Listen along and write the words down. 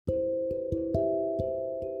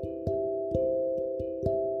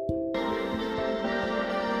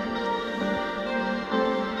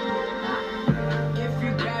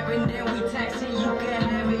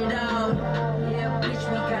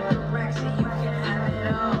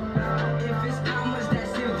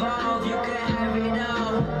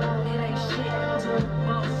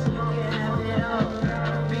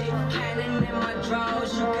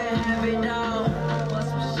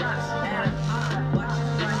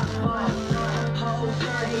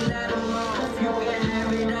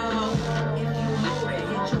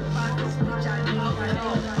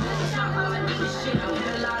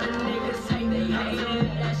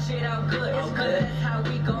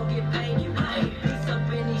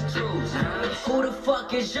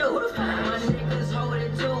fuck is you? My niggas hold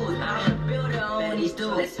it too. I'm a builder on these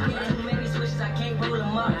dudes. Let's get too many switches, I can't roll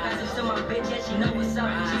them up. Pass it to my bitch and she know what's up.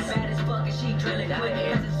 She bad as fuck and she drilling quick.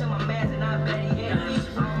 Pass it to my mans and I bet he hit.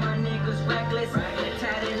 All my niggas reckless,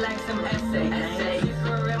 tatted like some essay.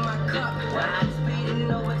 Liquor in my cup, speeding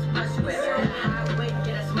no expressway. The highway, yeah,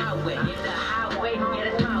 that's my way. The highway, yeah,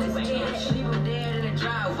 that's my way. Leave him dead in the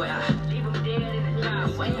driveway. Leave him dead in the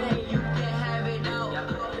driveway. You can have it out.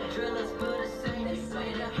 All the drillers feel the same. They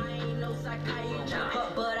say that I ain't no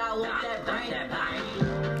psychiatrist, but I want that brain.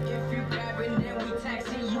 If you grabbing, then we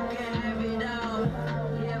taxing. You can have it all.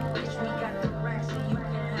 Yeah, bitch, we got the racks and you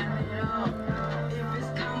can have it all. If it's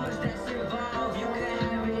commas that's involved, you can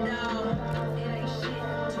have it all. It ain't shit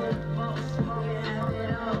to the boss. You can have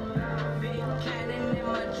it all. Big cannon in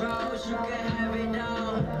my drawers. You can have it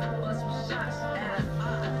all. Bust some shots at a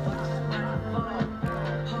watch us when I fall.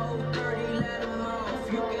 Hold 30, let 'em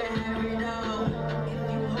off. You can have it all.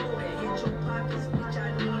 If you hold it, hit your pockets, bitch. I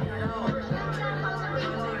need it all.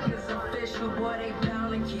 Niggas official, boy, they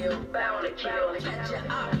bound to kill. Bound to kill. Catch it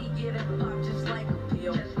out, he get it pop just like a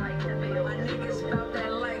pill. My niggas felt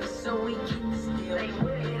that life, so we keep it still. It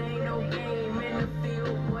ain't no game in the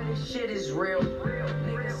field, boy, this shit is real.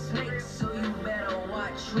 Niggas snakes, so you better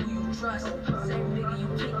watch who you trust. Same nigga you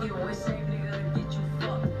kick it with, same nigga get you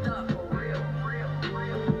fucked up.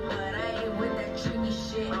 But I ain't with that tricky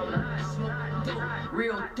shit. Smoke dope,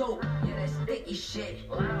 real dope, yeah, that sticky shit.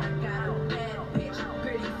 I got a bad bitch,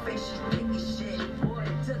 pretty face, she thick as shit.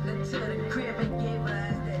 Took her to the crib and gave her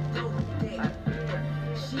ass that dope dick.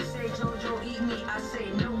 She say, Jojo, eat me, I say,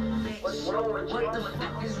 no, bitch. What the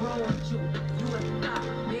fuck is wrong with you? You a thot,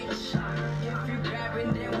 bitch. If you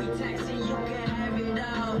grabbing, then we taxing, you can have it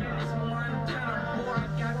all. It's Montana, boy, I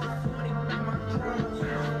got the 40 by my clothes.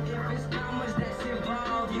 If it's commas that's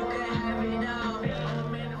involved, you can have it all.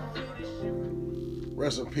 Man, I feel this shit.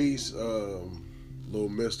 Rest in peace, Little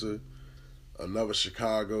Mister. Another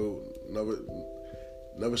Chicago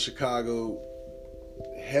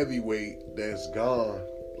heavyweight that's gone.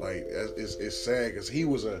 Like it's sad because he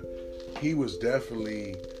was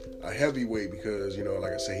definitely a heavyweight because, you know,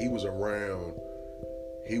 like I said, he was around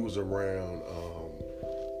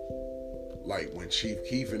like when Chief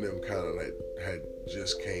Keef and them kind of like had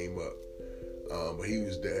just came up. But he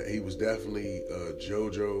was definitely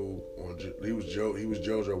JoJo he was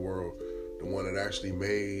JoJo World, the one that actually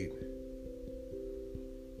made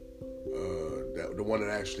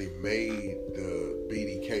the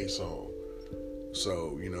BDK song.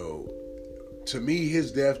 So, you know, to me,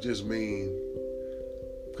 his death just mean,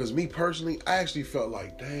 because me personally, I actually felt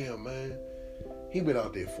like, damn, man, he been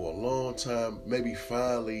out there for a long time. Maybe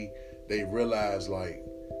finally they realized, like,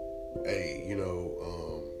 hey, you know,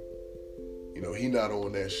 he not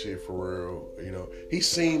on that shit for real. You know, he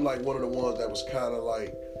seemed like one of the ones that was kind of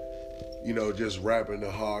like, you know, just rapping the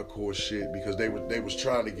hardcore shit because they was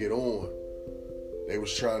trying to get on. They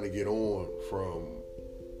was trying to get on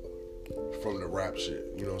from the rap shit,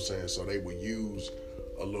 you know what I'm saying? So they would use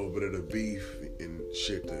a little bit of the beef and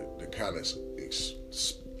shit to kind of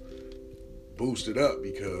boost it up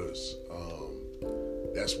because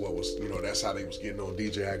that's what was, you know, that's how they was getting on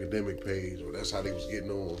DJ Academic page, or that's how they was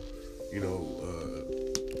getting on, you know,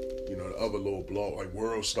 the other little blog like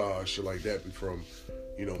World Star, shit like that, from,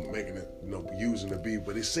 you know, making it, you know, using the beef.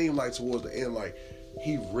 But it seemed like towards the end, like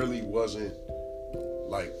he really wasn't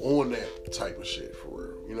like on that type of shit for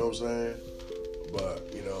real. You know what I'm saying?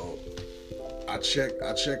 But, you know, I checked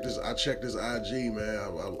his IG, man. I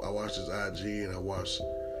watched his IG and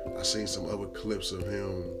I seen some other clips of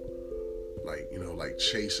him, like, you know, like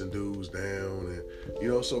chasing dudes down, and, you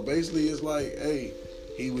know, so basically it's like, hey,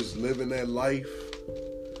 he was living that life,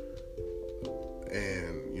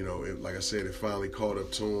 and, you know, like I said, it finally caught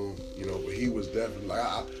up to him, you know, but he was definitely,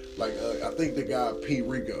 I think the guy P.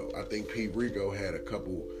 Rico, had a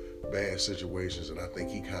couple bad situations, and I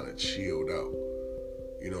think he kind of chilled out.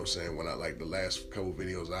 You know what I'm saying? When I, like, the last couple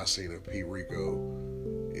videos I seen of P. Rico,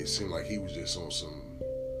 it seemed like he was just on some,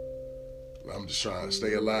 I'm just trying to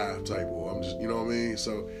stay alive type of, I'm just, you know what I mean?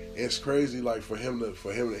 So it's crazy, like, for him to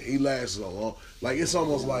he lasts so long. Like, it's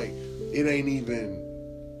almost like it ain't even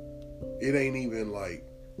like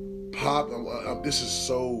pop. This is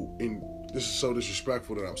so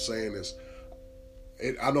disrespectful that I'm saying this.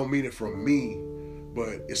 I don't mean it from me,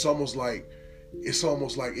 but it's almost like it's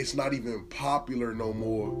not even popular no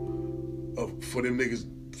more for them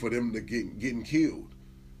to getting killed.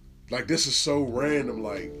 Like, this is so random,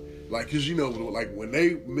 like, cause, you know, like when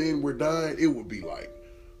men were dying, it would be like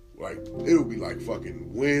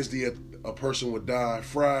fucking Wednesday a person would die,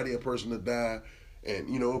 Friday a person would die, and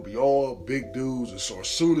you know, it'd be all big dudes. And so as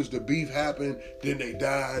soon as the beef happened, then they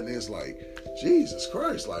died, and it's like, Jesus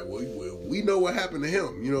Christ, like we know what happened to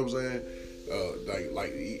him. You know what I'm saying?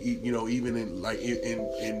 You know, even in like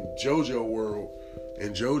in JoJo world,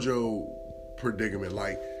 in JoJo predicament,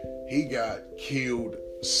 like he got killed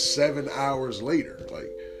 7 hours later,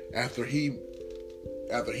 like after he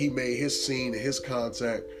made his scene and his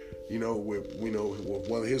contact, you know, with one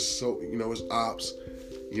of his his ops,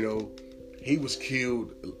 you know, he was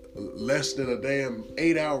killed less than a damn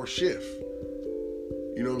 8-hour shift.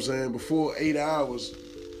 You know what I'm saying? Before 8 hours,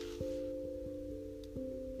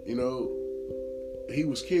 you know, he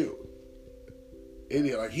was killed. He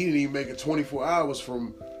didn't even make it 24 hours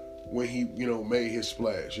from when he, you know, made his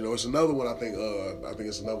splash. You know, it's another one. I think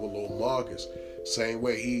it's another little Marcus. Same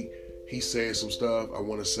way he said some stuff. I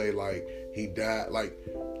want to say like he died, like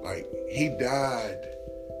he died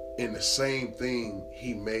in the same thing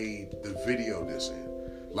he made the video disc in.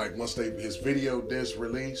 Like once his video disc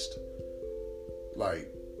released, like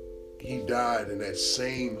he died in that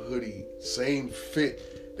same hoodie, same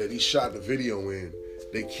fit that he shot the video in.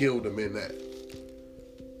 They killed him in that.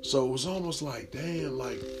 So it was almost like, damn,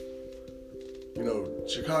 like, you know,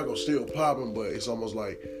 Chicago's still popping, but it's almost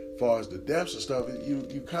like, as far as the deaths and stuff,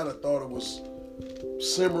 you kind of thought it was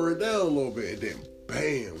simmering down a little bit, and then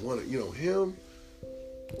bam, him.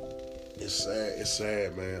 It's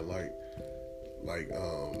sad, man.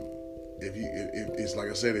 If it's like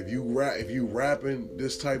I said, if you rapping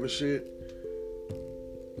this type of shit,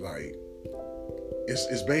 like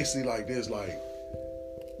it's basically like this, like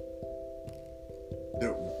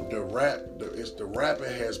the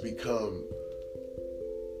rapping has become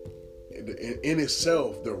in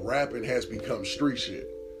itself, the rapping has become street shit.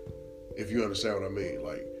 If you understand what I mean,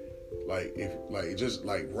 like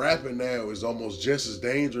rapping now is almost just as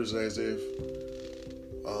dangerous as if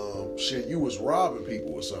you was robbing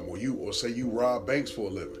people or something, or say you rob banks for a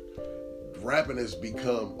living. Rapping has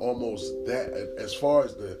become almost that, as far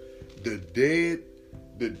as the dead,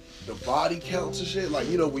 the body counts and shit. Like,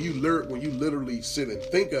 you know, when you literally sit and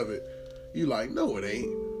think of it, you like, no, it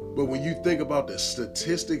ain't. But when you think about the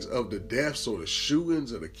statistics of the deaths or the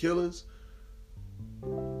shootings or the killings,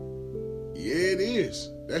 yeah, it is.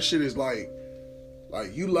 That shit is like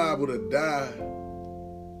you liable to die,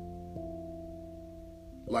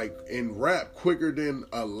 like in rap, quicker than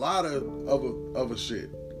a lot of other shit.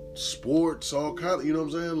 Sports, all kind of, you know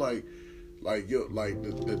what I'm saying? Like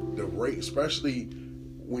the rate, especially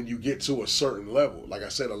when you get to a certain level. Like I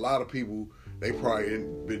said, a lot of people, they probably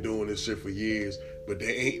ain't been doing this shit for years, but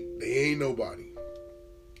they ain't nobody.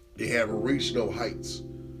 They haven't reached no heights.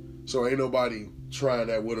 So ain't nobody trying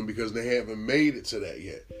that with them because they haven't made it to that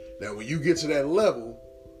yet. Now, when you get to that level,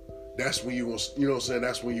 that's when you gonna, you know what I'm saying?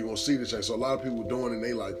 That's when you gonna see the change. So a lot of people doing it, and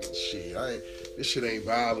they like, shit, this shit ain't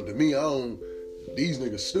violent to me. These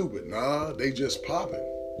niggas stupid. Nah, they just popping.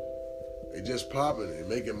 They just popping and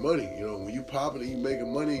making money. You know, when you popping and you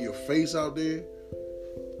making money in your face out there,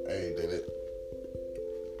 hey, then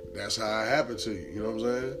that's how it happened to you. You know what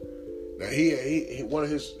I'm saying? Now he one of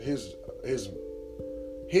his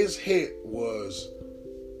hit was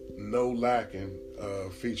No Lacking,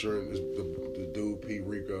 featuring the dude P.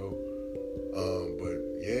 Rico. But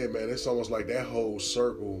yeah, man, it's almost like that whole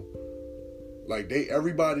circle, like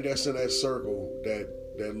everybody that's in that circle, that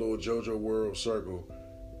little JoJo World circle,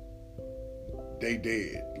 they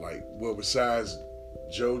dead. Like, well, besides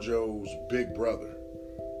JoJo's big brother,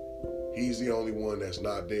 he's the only one that's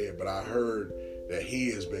not dead. But I heard that he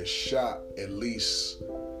has been shot at least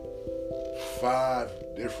 5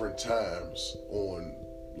 different times on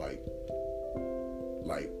like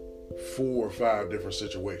 4 or 5 different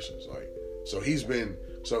situations. Like, so he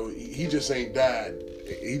just ain't died.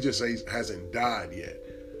 He just hasn't died yet.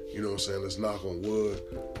 You know what I'm saying? Let's knock on wood.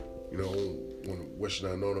 You know, want to wish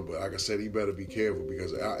not on him, but like I said, he better be careful,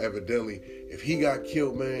 because evidently, if he got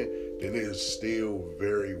killed, man, then it is still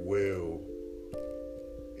very well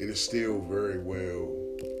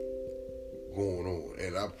going on.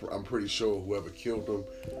 And I'm pretty sure whoever killed him,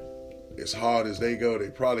 as hard as they go, they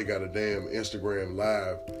probably got a damn Instagram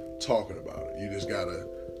live talking about it. You just gotta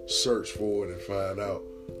search for it and find out.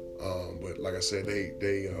 But like I said, they're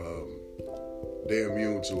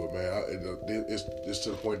immune to it, man. It's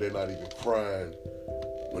to the point they're not even crying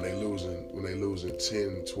when they losing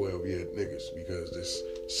 10, 12 year niggas, because it's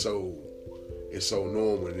so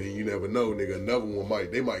normal. And then you never know, nigga. Another one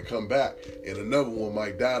might come back, and another one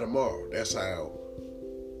might die tomorrow. That's how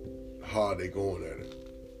hard they going at it.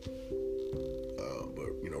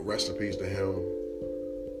 But you know, rest in peace to him.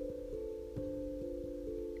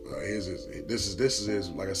 This is his,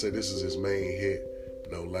 like I said, this is his main hit,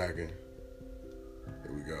 No Lacking.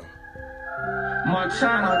 Here we go.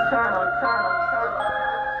 Montana,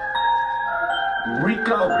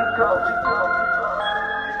 Rico,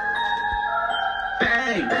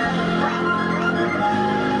 bang.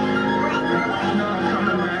 No, I'm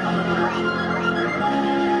coming back.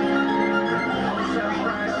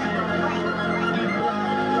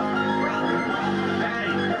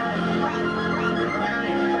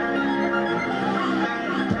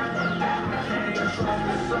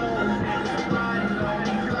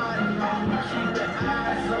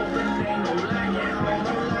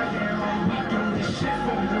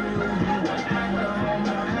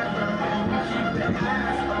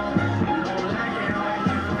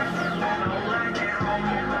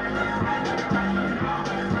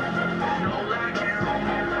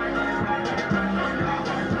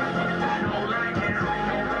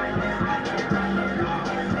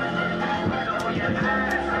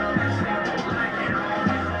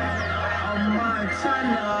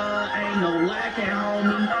 Ain't no lacking,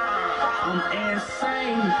 homie. I'm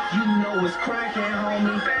insane, you know it's cracking,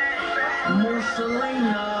 homie.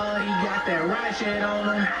 Mussolina, he got that ratchet on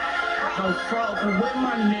him. Don't fuck with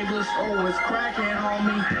my niggas, oh, it's cracking,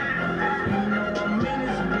 homie. You know I'm in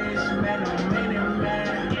this bitch, man, I'm in it, man.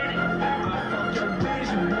 I fuck your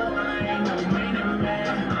bitch, boy, I ain't no minute, man.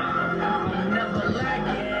 I'm never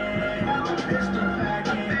lacking, I'm pistol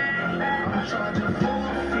packing. I'm charging for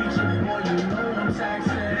a feature, boy, you know I'm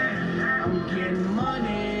taxing. I'm getting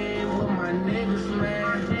money with my niggas,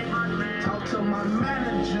 man. Talk to my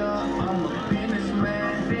manager, I'm a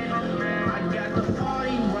businessman. I got the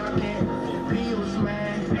party rocking for pills,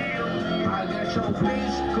 man. I got your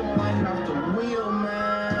bitch going off the wheel,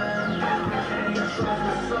 man. Ain't trust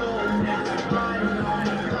the soul, niggas plotting on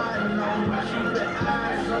me, plotting on me. Keep the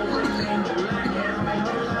eyes open, ain't no lacking,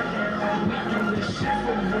 no lacking. We do this shit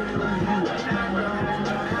for real, you an actor,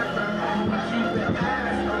 keep the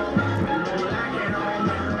eyes open, no lacking, no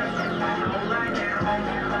lacking,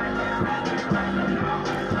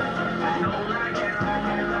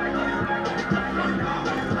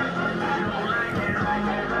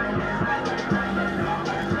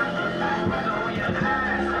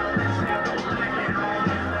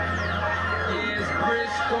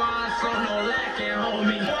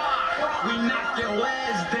 we knock your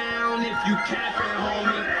ass down if you capping,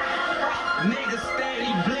 homie. Niggas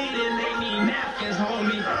steady bleeding, they need napkins,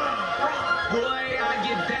 homie. Boy, I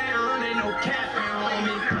get down, ain't no capping,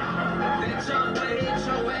 homie. That chopper hit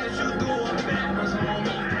your ass, you do it backwards,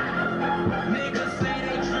 homie. Niggas say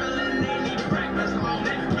they drilling, they need practice,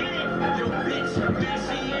 homie. Get it, your bitch,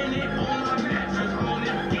 she in it on my mattress, homie.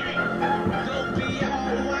 Get it, don't be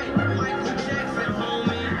all white, Michael Jackson,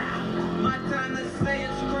 homie. My time to say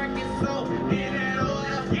it's cracking, so in that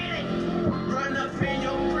order, get it. Run up in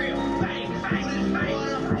your crib, bang, bang, bang.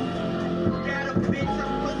 Got a bitch, a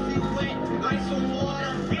pussy wet, like some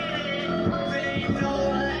water, get it. There ain't no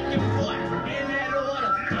lacking, boy, in that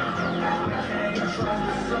order. I can't trust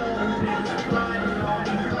the soul, niggas plotting on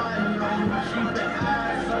me, plotting on me. Keep the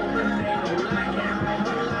eyes open, ain't no lacking,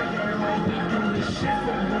 no lacking. We do this shit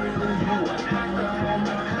for real.